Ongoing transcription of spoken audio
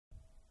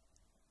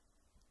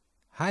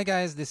Hi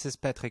guys, this is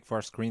Patrick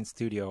for Screen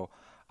Studio.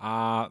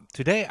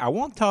 Today I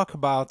won't talk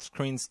about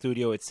Screen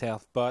Studio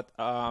itself, but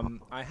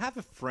I have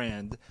a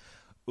friend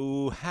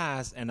who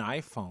has an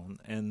iPhone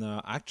and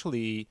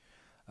actually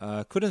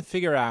couldn't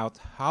figure out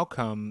how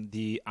come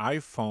the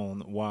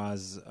iPhone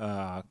was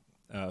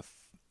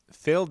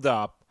filled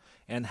up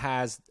and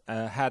has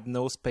had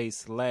no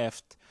space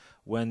left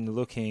when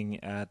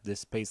looking at the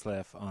space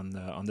left on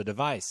the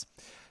device.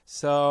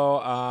 So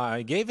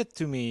I gave it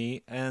to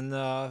me, and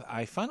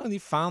I finally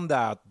found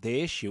out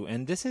the issue.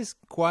 And this is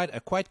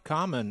quite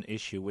common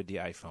issue with the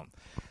iPhone.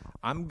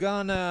 I'm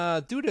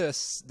gonna do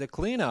the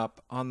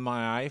cleanup on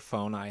my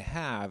iPhone I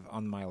have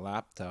on my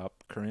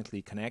laptop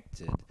currently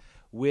connected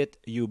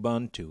with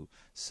Ubuntu.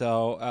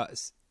 So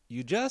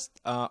you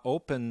just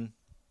open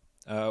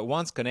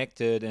once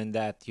connected, and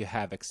that you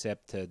have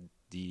accepted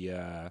the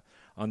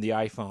on the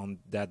iPhone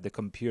that the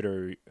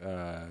computer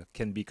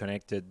can be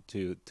connected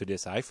to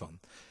this iPhone.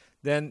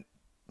 Then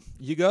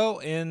you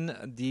go in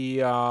the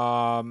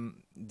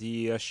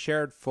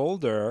shared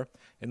folder.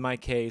 In my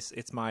case,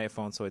 it's my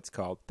iPhone, so it's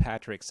called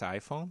Patrick's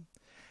iPhone.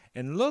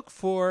 And look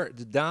for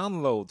the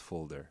download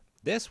folder,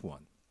 this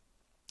one.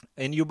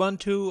 In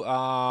Ubuntu,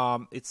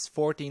 it's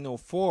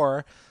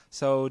 14.04,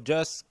 so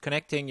just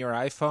connecting your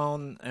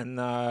iPhone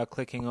and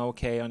clicking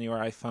OK on your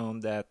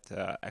iPhone, that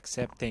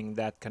accepting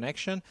that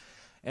connection,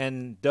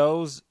 and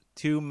those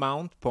two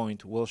mount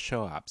point will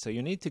show up. So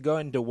you need to go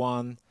into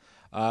one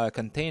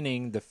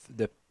containing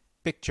the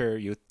picture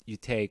you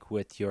take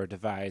with your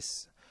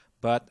device.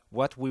 But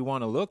what we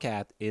want to look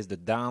at is the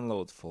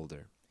download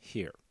folder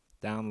here,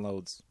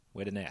 downloads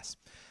with an S.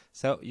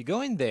 So you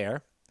go in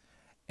there,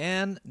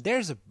 and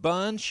there's a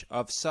bunch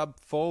of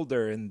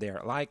subfolder in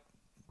there. Like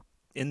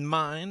in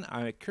mine,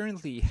 I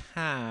currently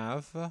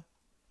have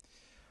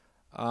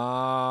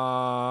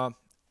over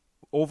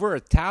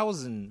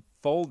 1,000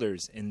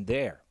 folders in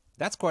there.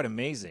 That's quite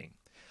amazing.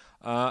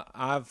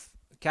 I've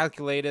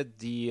calculated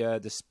the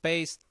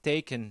space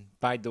taken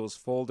by those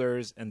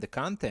folders and the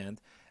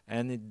content,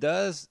 and it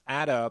does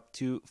add up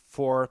to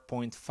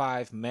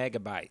 4.5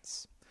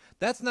 megabytes.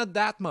 That's not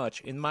that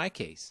much in my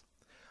case,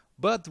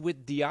 but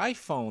with the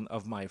iPhone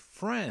of my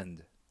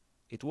friend,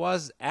 it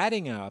was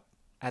adding up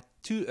at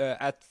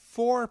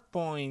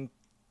 4.2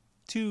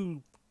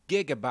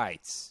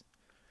 gigabytes,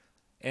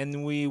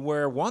 and we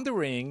were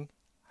wondering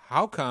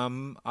how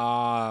come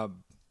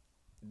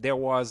there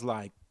was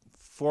like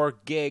 4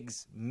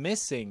 gigs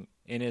missing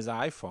in his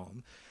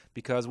iPhone,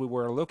 because we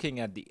were looking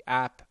at the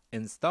app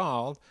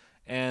installed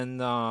and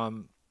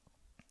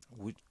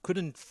we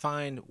couldn't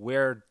find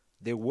where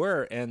they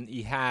were, and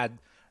he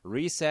had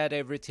reset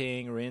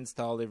everything,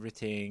 reinstalled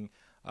everything,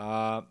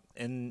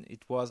 and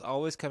it was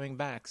always coming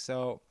back.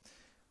 So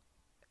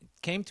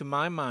it came to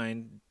my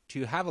mind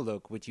to have a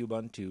look with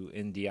Ubuntu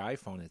in the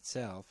iPhone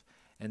itself,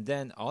 and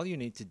then all you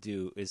need to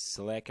do is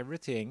select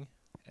everything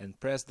and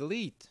press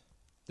delete.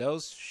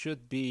 Those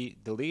should be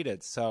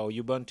deleted. So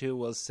Ubuntu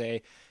will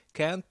say,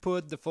 can't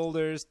put the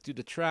folders to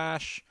the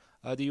trash.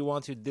 Do you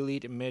want to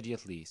delete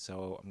immediately?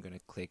 So I'm going to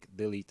click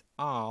delete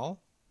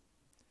all.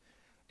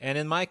 And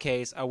in my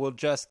case, I will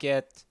just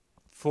get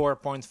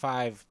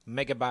 4.5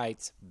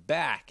 megabytes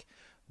back.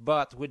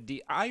 But with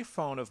the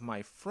iPhone of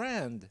my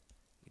friend,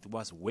 it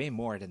was way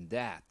more than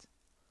that.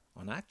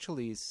 And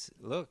actually,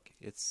 look,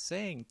 it's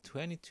saying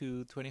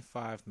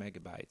 25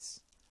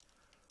 megabytes.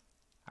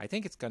 I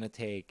think it's going to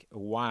take a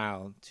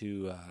while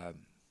to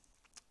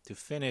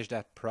finish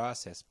that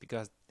process,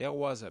 because there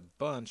was a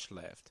bunch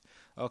left.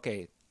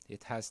 Okay,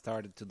 it has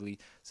started to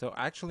delete. So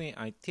actually,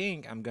 I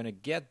think I'm going to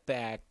get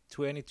back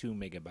 22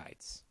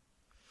 megabytes.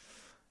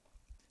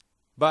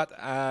 But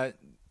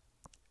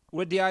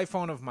with the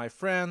iPhone of my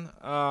friend,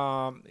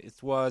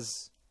 it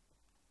was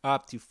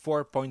up to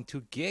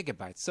 4.2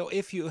 gigabytes. So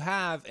if you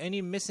have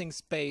any missing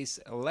space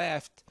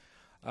left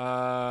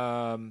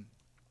on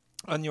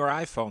your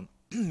iPhone,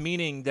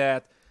 meaning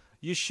that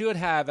you should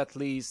have at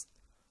least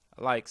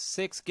like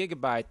 6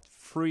 gigabyte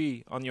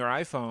free on your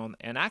iPhone,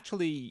 and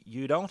actually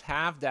you don't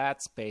have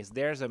that space,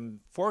 there's a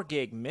 4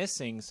 gig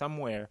missing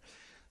somewhere,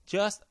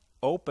 just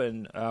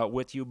open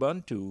with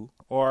Ubuntu,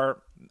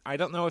 or I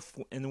don't know if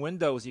in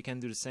Windows you can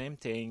do the same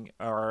thing,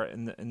 or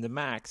in the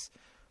Macs,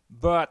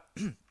 but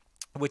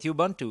with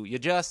Ubuntu you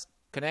just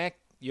connect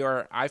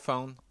your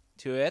iPhone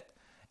to it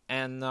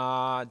and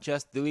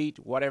just delete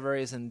whatever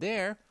is in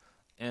there,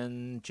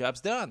 and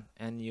job's done,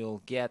 and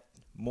you'll get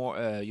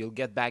more. You'll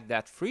get back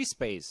that free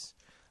space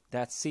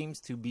that seems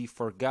to be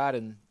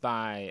forgotten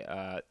by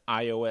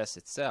iOS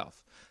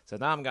itself. So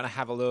now I'm gonna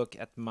have a look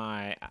at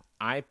my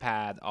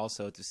iPad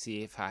also to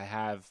see if I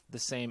have the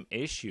same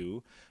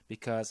issue,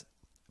 because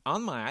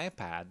on my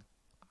iPad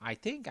I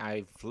think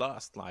I've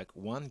lost like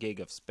 1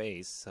 gig of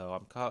space. So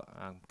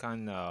I'm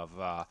kind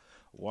of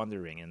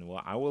wondering, and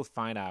I will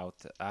find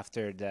out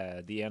after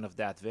the end of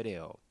that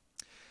video.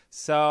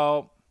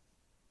 So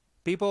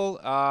people,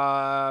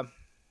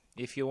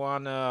 if you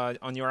want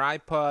on your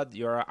iPod,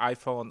 your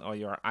iPhone, or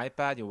your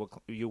iPad,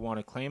 you want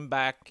to claim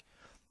back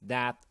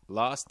that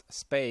lost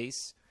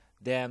space,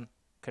 then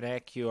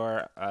connect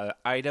your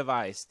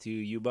iDevice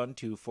to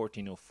Ubuntu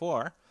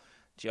 14.04,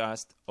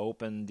 just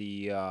open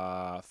the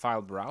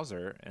file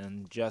browser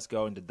and just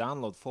go in the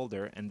download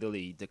folder and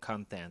delete the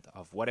content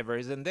of whatever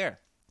is in there.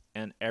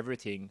 And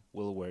everything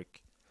will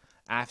work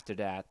after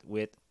that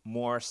with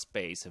more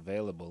space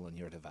available on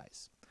your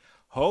device.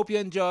 Hope you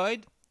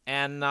enjoyed,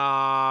 and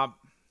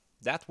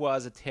that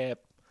was a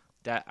tip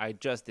that I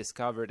just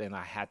discovered and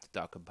I had to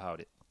talk about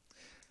it.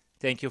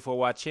 Thank you for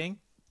watching.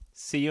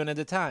 See you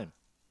another time.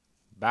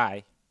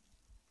 Bye.